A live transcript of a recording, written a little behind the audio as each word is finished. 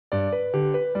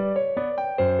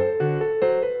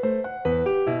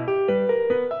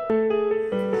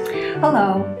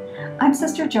Hello, I'm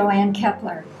Sister Joanne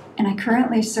Kepler, and I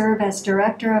currently serve as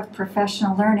Director of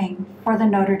Professional Learning for the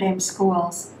Notre Dame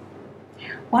schools.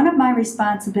 One of my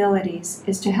responsibilities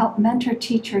is to help mentor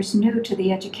teachers new to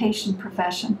the education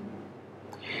profession.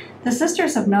 The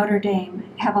Sisters of Notre Dame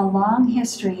have a long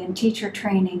history in teacher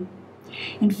training.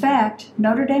 In fact,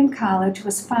 Notre Dame College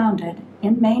was founded,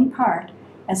 in main part,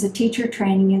 as a teacher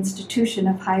training institution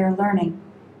of higher learning.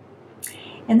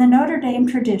 In the Notre Dame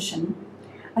tradition,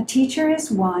 a teacher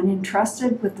is one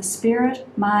entrusted with the spirit,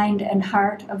 mind, and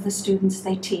heart of the students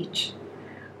they teach.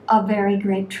 A very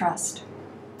great trust.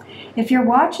 If you're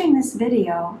watching this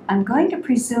video, I'm going to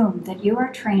presume that you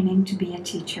are training to be a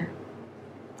teacher.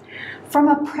 From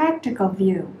a practical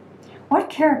view, what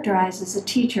characterizes a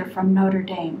teacher from Notre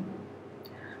Dame?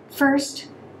 First,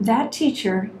 that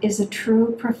teacher is a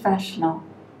true professional.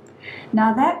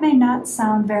 Now that may not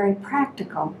sound very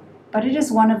practical, but it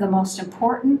is one of the most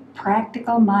important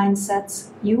practical mindsets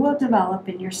you will develop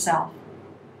in yourself.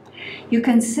 You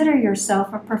consider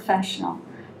yourself a professional,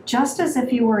 just as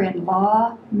if you were in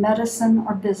law, medicine,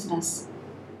 or business.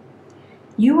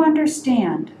 You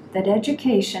understand that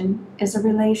education is a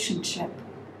relationship,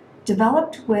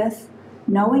 developed with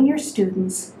knowing your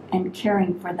students and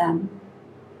caring for them.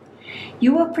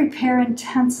 You will prepare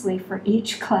intensely for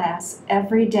each class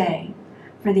every day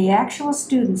for the actual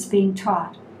students being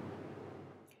taught.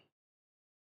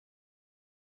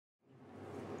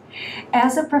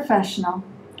 As a professional,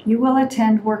 you will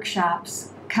attend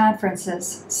workshops,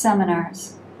 conferences,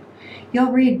 seminars.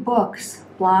 You'll read books,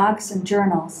 blogs, and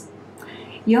journals.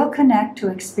 You'll connect to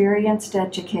experienced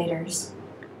educators.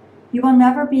 You will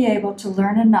never be able to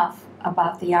learn enough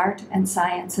about the art and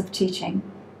science of teaching.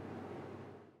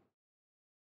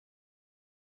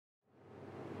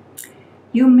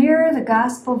 You mirror the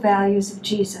gospel values of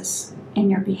Jesus in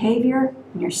your behavior,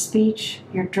 in your speech,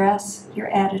 your dress, your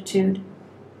attitude.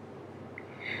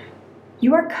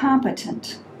 You are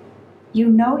competent. You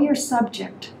know your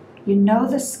subject. You know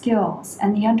the skills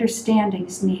and the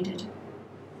understandings needed.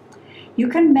 You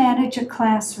can manage a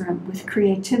classroom with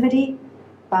creativity,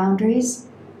 boundaries,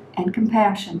 and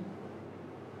compassion.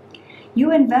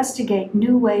 You investigate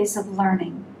new ways of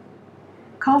learning.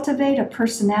 Cultivate a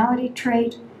personality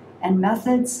trait and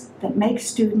methods that make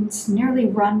students nearly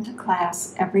run to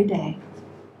class every day.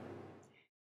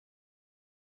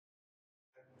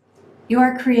 You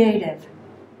are creative.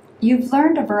 You've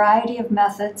learned a variety of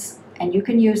methods, and you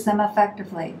can use them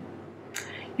effectively.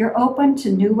 You're open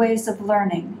to new ways of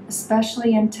learning,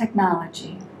 especially in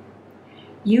technology.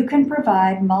 You can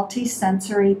provide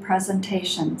multi-sensory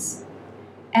presentations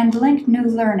and link new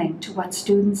learning to what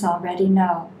students already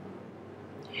know.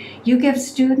 You give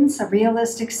students a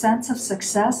realistic sense of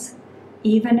success,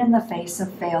 even in the face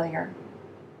of failure.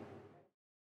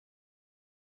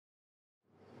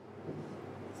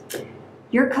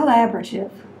 You're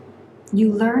collaborative.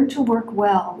 You learn to work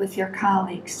well with your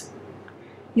colleagues.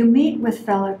 You meet with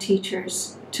fellow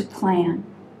teachers to plan.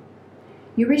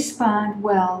 You respond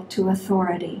well to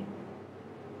authority.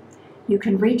 You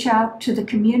can reach out to the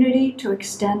community to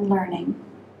extend learning,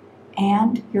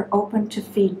 and you're open to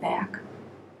feedback.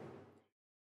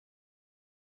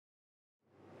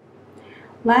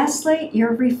 Lastly,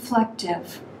 you're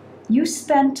reflective. You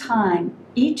spend time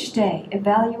each day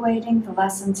evaluating the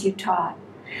lessons you taught.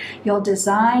 You'll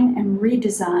design and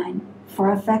redesign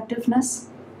for effectiveness.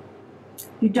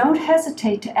 You don't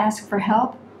hesitate to ask for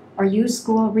help or use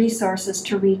school resources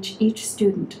to reach each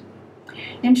student.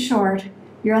 In short,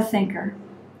 you're a thinker.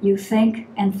 You think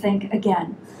and think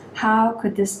again. How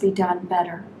could this be done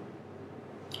better?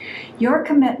 Your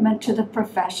commitment to the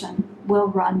profession will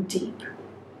run deep.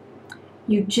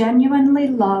 You genuinely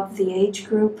love the age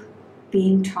group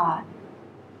being taught.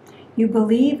 You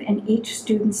believe in each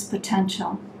student's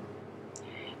potential.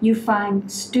 You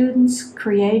find students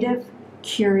creative,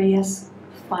 curious,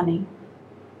 funny.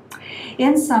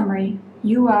 In summary,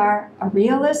 you are a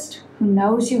realist who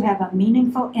knows you have a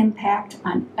meaningful impact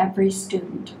on every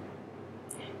student.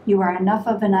 You are enough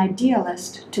of an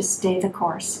idealist to stay the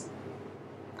course.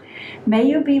 May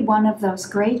you be one of those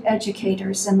great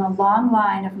educators in the long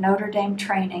line of Notre Dame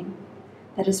training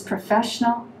that is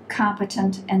professional,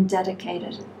 competent, and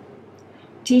dedicated.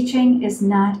 Teaching is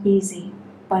not easy,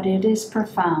 but it is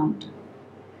profound.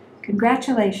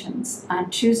 Congratulations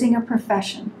on choosing a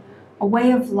profession, a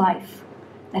way of life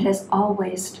that has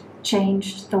always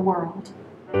changed the world.